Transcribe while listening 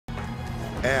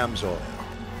AMSOIL,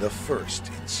 the first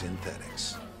in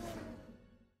synthetics.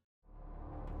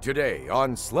 Today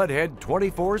on Sledhead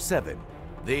 24/7,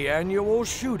 the annual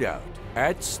shootout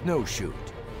at Snowshoot.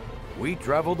 We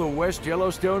travel to West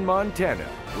Yellowstone, Montana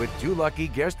with two lucky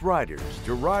guest riders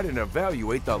to ride and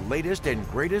evaluate the latest and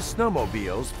greatest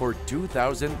snowmobiles for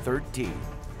 2013.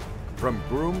 From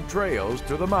groomed trails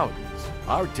to the mountains,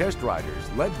 our test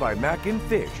riders, led by Mac and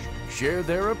Fish, share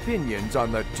their opinions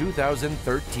on the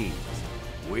 2013s.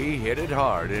 We hit it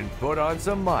hard and put on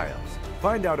some miles.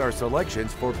 Find out our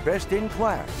selections for best in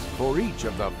class for each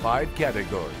of the 5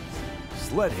 categories.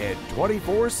 Sledhead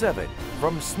 24/7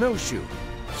 from Snowshoot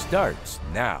starts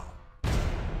now.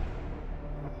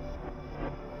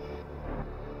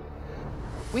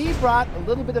 We brought a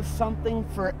little bit of something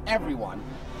for everyone.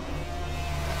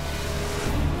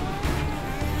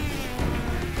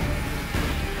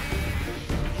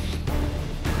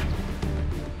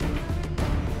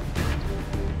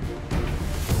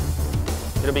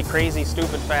 It'll be crazy,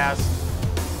 stupid fast.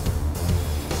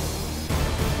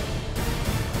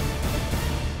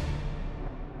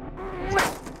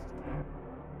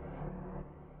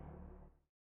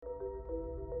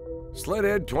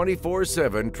 Sledhead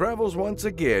 24/7 travels once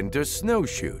again to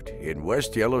Snowshoot in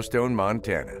West Yellowstone,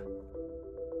 Montana.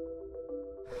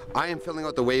 I am filling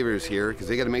out the waivers here because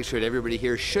they got to make sure that everybody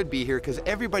here should be here because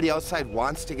everybody outside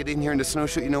wants to get in here into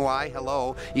Snowshoot. You know why?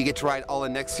 Hello. You get to ride all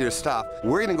of next year's stuff.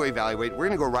 We're going to go evaluate. We're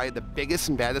going to go ride the biggest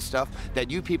and baddest stuff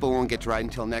that you people won't get to ride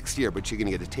until next year, but you're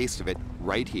going to get a taste of it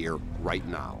right here, right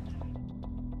now.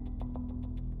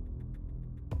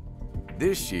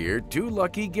 This year, 2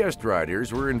 lucky guest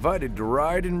riders were invited to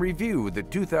ride and review the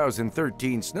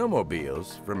 2013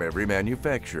 snowmobiles from every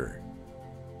manufacturer.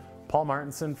 Paul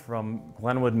Martinson from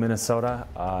Glenwood, Minnesota.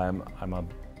 I'm a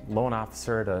loan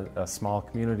officer at a small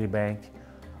community bank.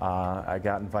 I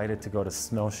got invited to go to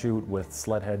Snowshoot with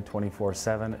Sledhead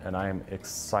 24/7, and I am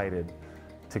excited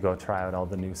to go try out all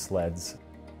the new sleds.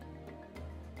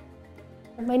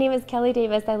 My name is Kelly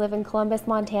Davis. I live in Columbus,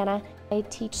 Montana. I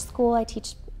teach school. I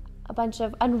teach a bunch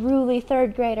of unruly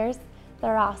 3rd graders.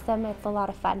 They're awesome. It's a lot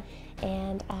of fun.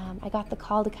 And I got the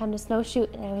call to come to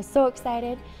Snowshoot, and I was so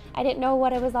excited. I didn't know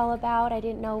what it was all about. I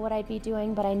didn't know what I'd be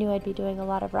doing, but I knew I'd be doing a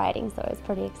lot of riding, so I was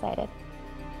pretty excited.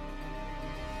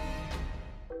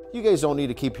 You guys don't need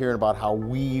to keep hearing about how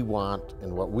we want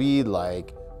and what we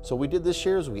like. So what we did this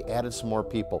year is we added some more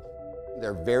people.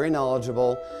 They're very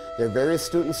knowledgeable. They're very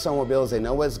astute in snowmobiles. They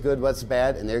know what's good, what's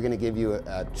bad, and they're going to give you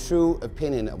a true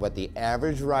opinion of what the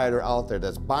average rider out there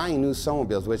that's buying new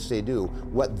snowmobiles, which they do,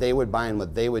 what they would buy and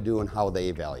what they would do and how they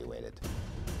evaluate it.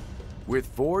 With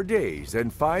 4 days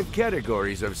and 5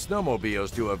 categories of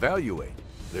snowmobiles to evaluate,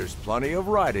 there's plenty of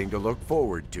riding to look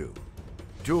forward to.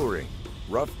 Touring,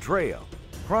 rough trail,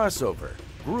 crossover,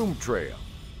 groomed trail,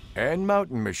 and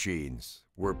mountain machines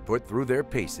were put through their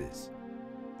paces.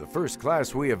 The first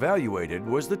class we evaluated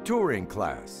was the touring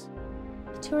class.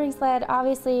 The touring sled,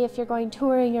 obviously, if you're going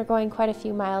touring, you're going quite a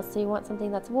few miles, so you want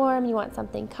something that's warm, you want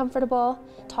something comfortable,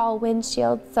 tall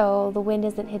windshield, so the wind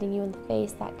isn't hitting you in the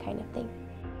face, that kind of thing.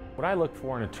 What I look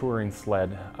for in a touring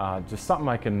sled, just something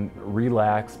I can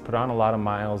relax, put on a lot of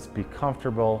miles, be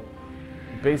comfortable,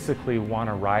 basically want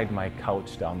to ride my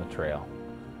couch down the trail.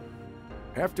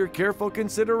 After careful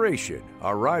consideration,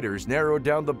 our riders narrowed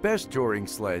down the best touring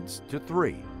sleds to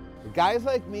 3. Guys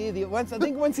like me, I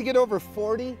think once you get over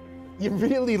 40, you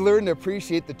really learn to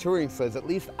appreciate the touring sleds. At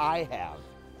least I have.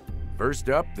 First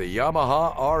up, the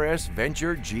Yamaha RS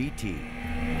Venture GT.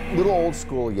 A little old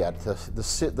school yet.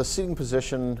 The seating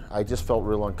position I just felt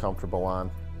real uncomfortable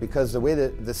on. Because the way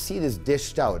that the seat is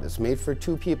dished out, it's made for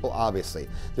 2 people, obviously.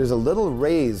 There's a little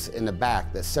raise in the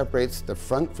back that separates the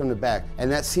front from the back,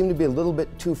 and that seemed to be a little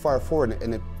bit too far forward,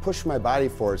 and it pushed my body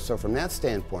forward. So from that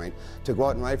standpoint, to go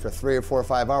out and ride for 3 or 4 or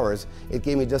 5 hours, it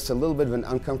gave me just a little bit of an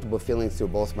uncomfortable feeling through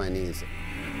both my knees.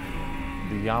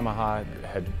 The Yamaha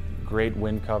had great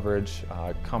wind coverage,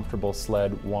 comfortable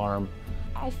sled, warm.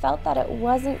 I felt that it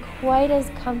wasn't quite as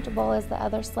comfortable as the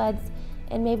other sleds,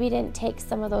 and maybe didn't take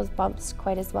some of those bumps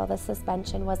quite as well. The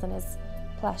suspension wasn't as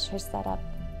plush or set up.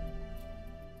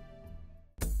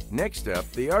 Next up,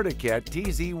 the Articat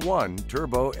TZ1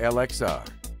 Turbo LXR.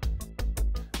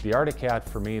 The Articat,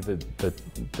 for me, the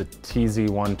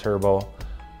TZ1 Turbo,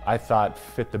 I thought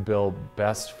fit the bill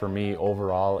best for me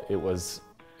overall. It was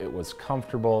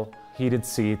comfortable, heated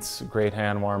seats, great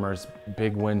hand warmers,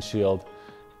 big windshield,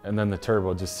 and then the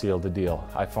turbo just sealed the deal.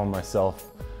 I found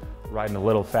myself riding a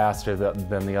little faster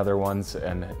than the other ones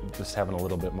and just having a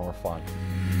little bit more fun.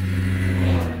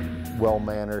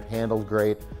 Well-mannered, handled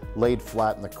great, laid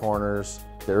flat in the corners,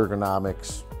 the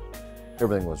ergonomics,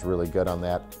 everything was really good on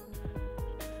that.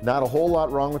 Not a whole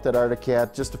lot wrong with that Arctic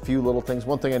Cat, just a few little things.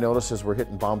 One thing I noticed is we're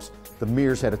hitting bumps. The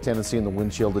mirrors had a tendency in the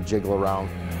windshield to jiggle around.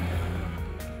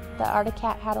 The Arctic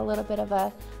Cat had a little bit of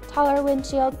a taller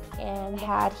windshield and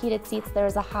had heated seats. There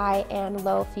was a high and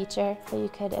low feature, so you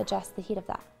could adjust the heat of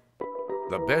that.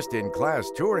 The best-in-class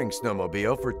touring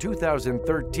snowmobile for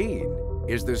 2013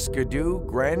 is the Ski-Doo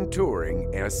Grand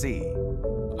Touring SE.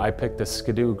 I picked the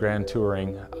Ski-Doo Grand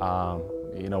Touring,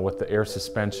 you know, with the air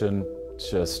suspension,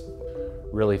 just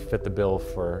really fit the bill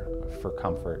for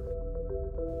comfort.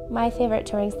 My favorite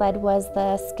touring sled was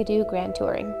the Ski-Doo Grand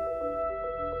Touring.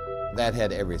 That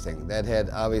had everything. That had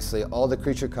obviously all the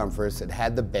creature comforts. It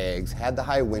had the bags, had the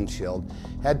high windshield,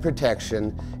 had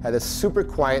protection, had a super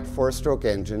quiet 4-stroke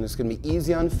engine. It's going to be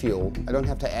easy on fuel. I don't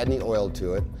have to add any oil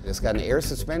to it. It's got an air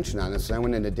suspension on it, so I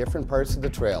went into different parts of the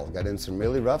trail. Got in some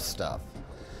really rough stuff.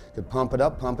 Could pump it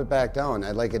up, pump it back down.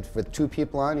 I like it with 2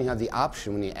 people on. You have the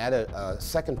option when you add a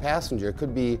second passenger. It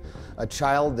could be a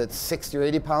child that's 60 or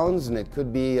 80 pounds, and it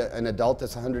could be an adult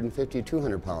that's 150 or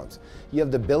 200 pounds. You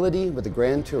have the ability with the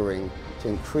Grand Touring to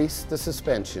increase the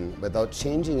suspension without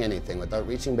changing anything, without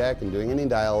reaching back and doing any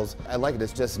dials. I like it.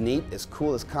 It's just neat. It's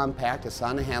cool. It's compact. It's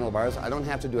on the handlebars. I don't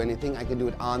have to do anything. I can do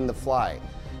it on the fly.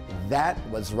 That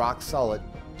was rock solid.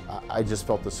 I just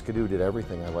felt the Ski-Doo did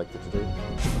everything I liked it to do.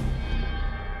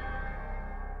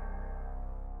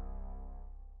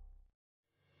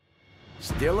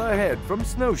 Still ahead from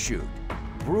Snowshoot,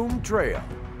 Broom Trail,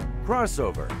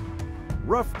 Crossover,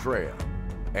 Rough Trail,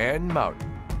 and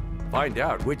Mountain. Find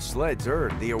out which sleds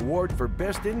earned the award for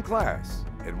Best in Class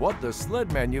and what the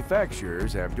sled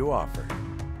manufacturers have to offer.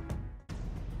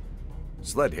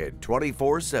 Sledhead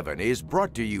 24/7 is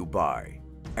brought to you by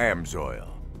Amsoil,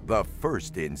 the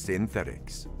first in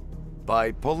synthetics.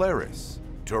 By Polaris,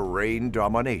 Terrain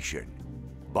Domination.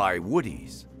 By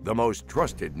Woody's, the most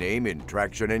trusted name in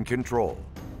traction and control.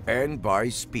 And by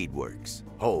Speedworks,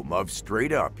 home of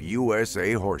straight-up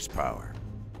USA horsepower.